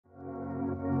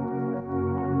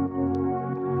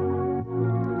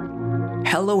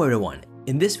Hello everyone!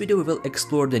 In this video we will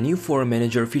explore the new Form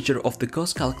Manager feature of the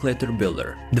Cost Calculator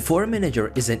Builder. The Form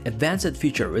Manager is an advanced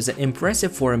feature with an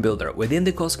impressive form builder within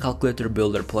the Cost Calculator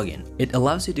Builder plugin. It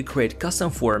allows you to create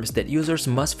custom forms that users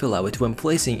must fill out when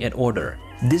placing an order.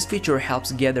 This feature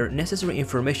helps gather necessary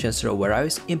information through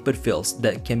various input fields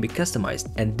that can be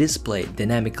customized and displayed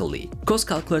dynamically. Cost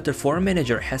Calculator Form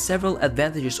Manager has several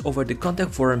advantages over the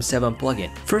Contact Form 7 plugin.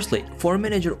 Firstly, Form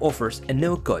Manager offers a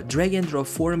no-code drag-and-drop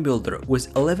form builder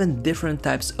with 11 different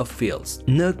types of fields.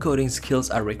 No coding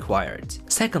skills are required.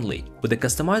 Secondly, with the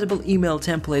customizable email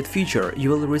template feature,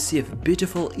 you will receive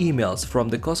beautiful emails from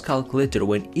the Cost Calculator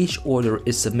when each order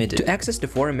is submitted. To access the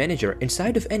Form Manager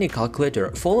inside of any calculator,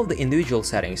 follow the individual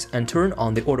settings and turn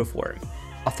on the order form.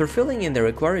 After filling in the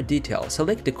required details,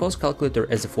 select the Cost Calculator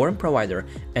as a form provider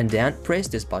and then press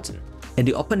this button. In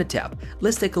the Open tab,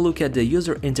 let's take a look at the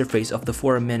user interface of the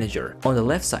Form Manager. On the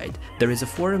left side, there is a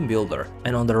form builder,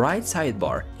 and on the right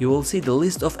sidebar, you will see the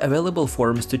list of available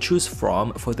forms to choose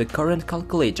from for the current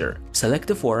calculator. Select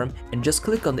the form and just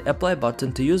click on the Apply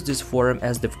button to use this form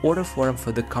as the order form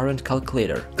for the current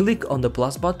calculator. Click on the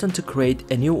plus button to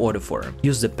create a new order form.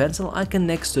 Use the pencil icon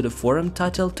next to the form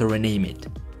title to rename it.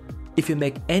 If you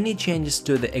make any changes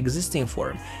to the existing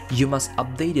form, you must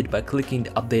update it by clicking the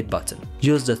Update button.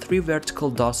 Use the 3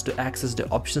 vertical dots to access the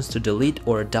options to delete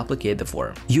or duplicate the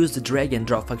form. Use the drag and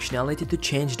drop functionality to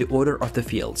change the order of the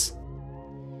fields.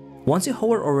 Once you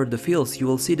hover over the fields, you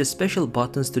will see the special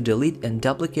buttons to delete and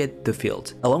duplicate the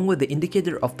field, along with the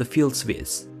indicator of the field's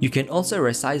width. You can also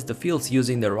resize the fields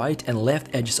using the right and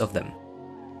left edges of them.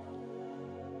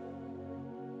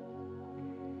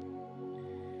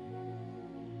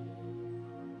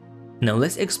 Now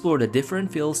let's explore the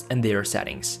different fields and their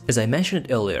settings. As I mentioned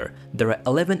earlier, there are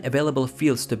 11 available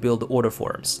fields to build order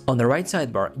forms. On the right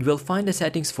sidebar, you will find the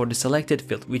settings for the selected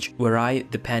field, which vary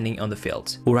depending on the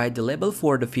field. Write the label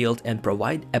for the field and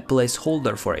provide a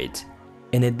placeholder for it.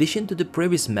 In addition to the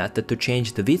previous method to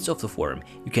change the width of the form,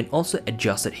 you can also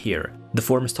adjust it here. The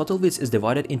form's total width is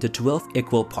divided into 12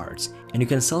 equal parts, and you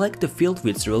can select the field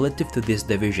widths relative to these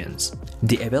divisions.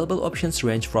 The available options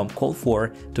range from col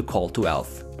 4 to col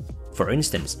 12. For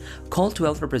instance, col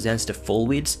 12 represents the full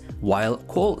width, while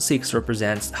col 6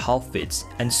 represents half width,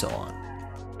 and so on.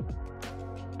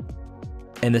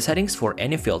 In the settings for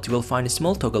any field, you will find a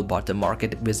small toggle button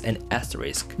marked with an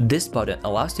asterisk. This button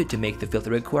allows you to make the field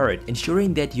required,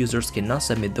 ensuring that users cannot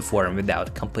submit the form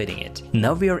without completing it.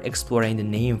 Now we are exploring the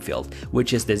name field,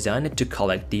 which is designed to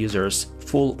collect the user's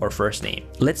full or first name.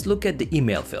 Let's look at the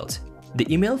email field. The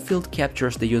email field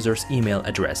captures the user's email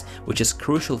address, which is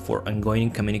crucial for ongoing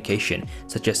communication,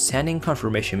 such as sending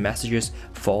confirmation messages,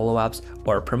 follow-ups,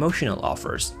 or promotional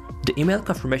offers. The email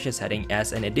confirmation setting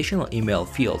adds an additional email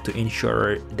field to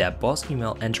ensure that both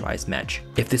email entries match.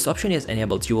 If this option is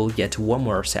enabled, you will get one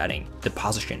more setting, the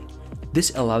position.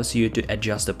 This allows you to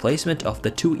adjust the placement of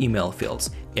the 2 email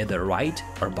fields, either right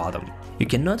or bottom. You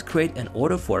cannot create an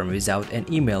order form without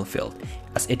an email field,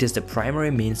 as it is the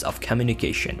primary means of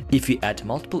communication. If you add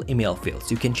multiple email fields,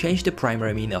 you can change the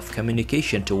primary mean of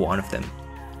communication to one of them.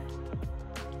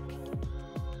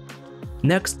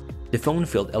 Next, the phone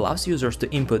field allows users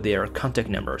to input their contact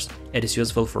numbers. It is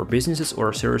useful for businesses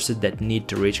or services that need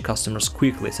to reach customers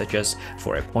quickly, such as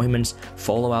for appointments,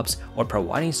 follow-ups, or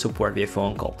providing support via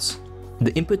phone calls.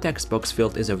 The input text box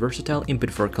field is a versatile input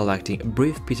for collecting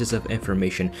brief pieces of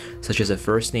information such as a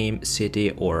first name, city,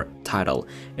 or title.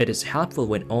 It is helpful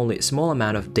when only a small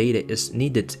amount of data is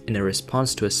needed in a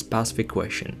response to a specific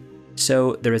question.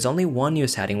 So there is only one new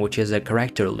setting, which is a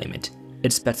character limit.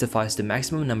 It specifies the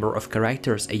maximum number of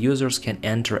characters a user can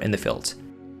enter in the field.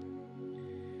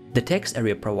 The text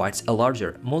area provides a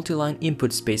larger, multi-line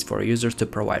input space for users to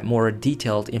provide more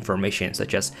detailed information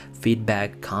such as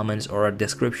feedback, comments, or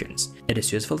descriptions. It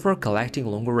is useful for collecting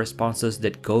longer responses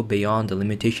that go beyond the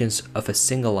limitations of a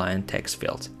single-line text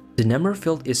field. The number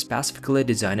field is specifically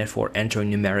designed for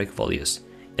entering numeric values.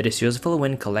 It is useful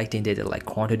when collecting data like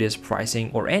quantities,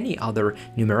 pricing, or any other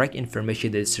numeric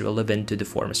information that is relevant to the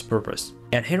form's purpose.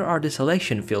 And here are the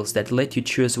selection fields that let you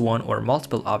choose one or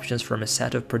multiple options from a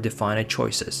set of predefined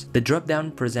choices. The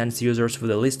dropdown presents users with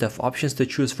a list of options to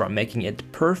choose from, making it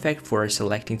perfect for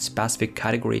selecting specific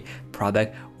category,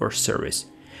 product, or service.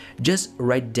 Just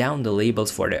write down the labels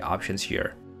for the options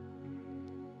here.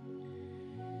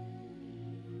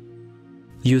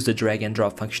 Use the drag and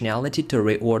drop functionality to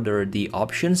reorder the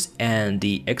options and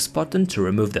the X button to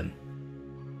remove them.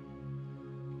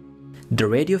 The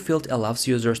radio field allows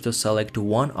users to select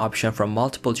one option from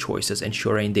multiple choices,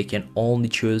 ensuring they can only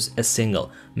choose a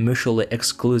single, mutually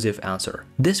exclusive answer.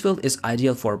 This field is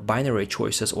ideal for binary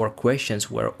choices or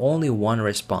questions where only one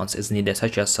response is needed,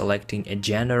 such as selecting a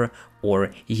gender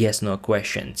or yes/no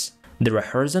questions. There are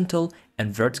horizontal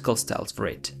and vertical styles for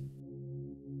it.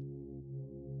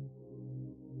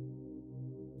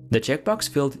 The checkbox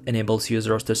field enables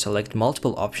users to select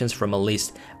multiple options from a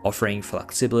list, offering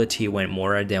flexibility when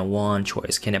more than one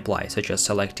choice can apply, such as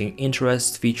selecting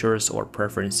interests, features, or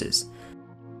preferences.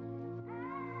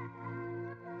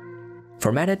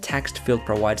 Formatted text field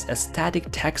provides a static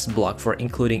text block for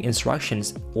including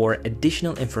instructions or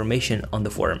additional information on the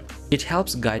form. It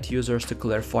helps guide users to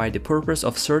clarify the purpose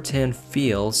of certain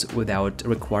fields without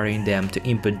requiring them to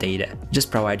input data.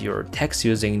 Just provide your text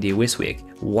using the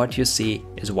WYSIWYG. What you see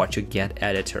is what you get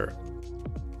editor.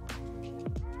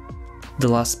 The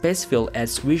last space field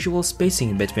adds visual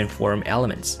spacing between form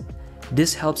elements.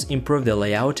 This helps improve the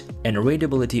layout and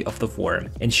readability of the form,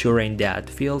 ensuring that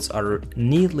fields are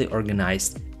neatly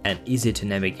organized and easy to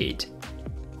navigate.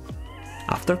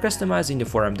 After customizing the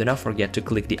form, do not forget to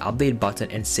click the update button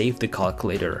and save the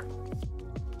calculator.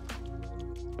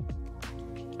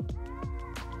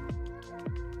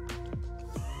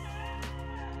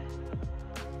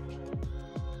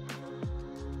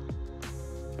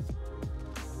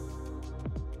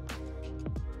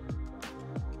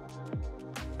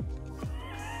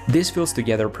 These fields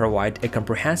together provide a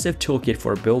comprehensive toolkit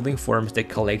for building forms that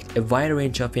collect a wide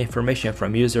range of information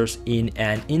from users in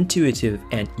an intuitive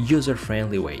and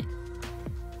user-friendly way.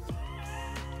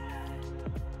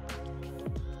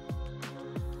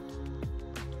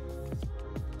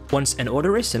 Once an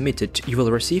order is submitted, you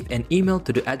will receive an email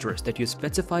to the address that you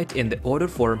specified in the order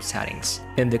form settings.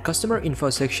 In the customer info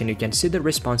section, you can see the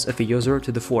response of a user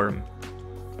to the form.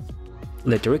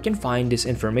 Later, you can find this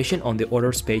information on the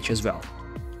orders page as well.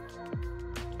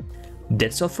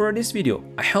 That's all for this video.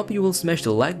 I hope you will smash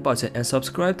the like button and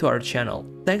subscribe to our channel.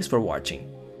 Thanks for watching.